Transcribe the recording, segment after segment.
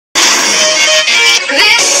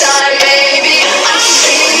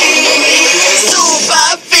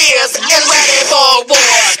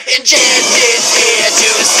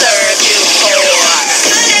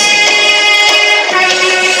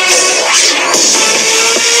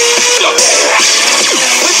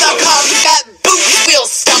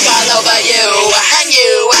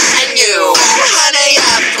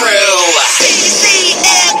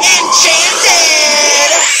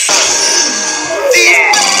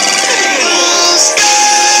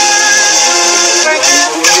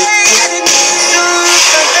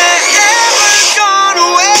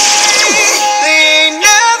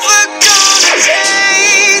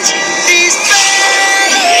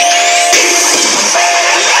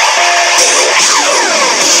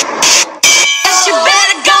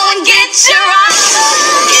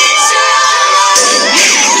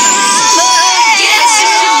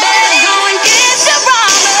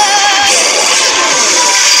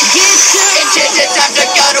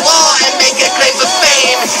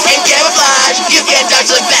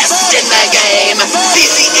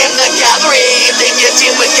PCM the cavalry, think you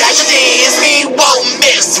deal with casualties. We won't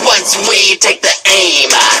miss once we take the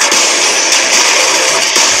aim.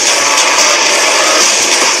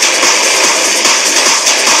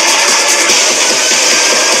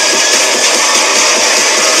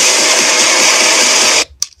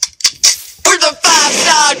 We're the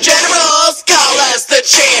 5-star generals, call us the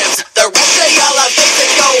champs. The rest of y'all are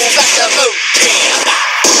facing go back to boot camp.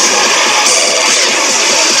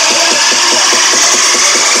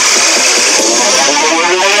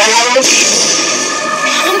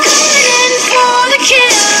 I'm going in for the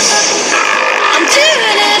kill. I'm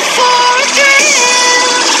doing it for a thrill.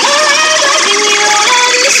 I'm hoping you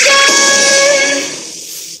understand.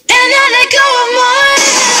 And I let go of my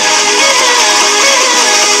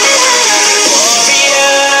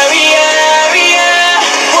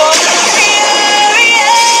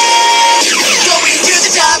Going to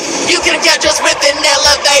the top, you can catch us with an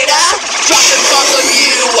elevator. Dropping bombs on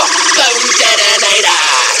you, boom detonator.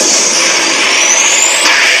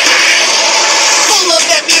 Full of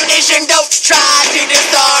ammunition, don't try to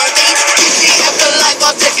disarm me.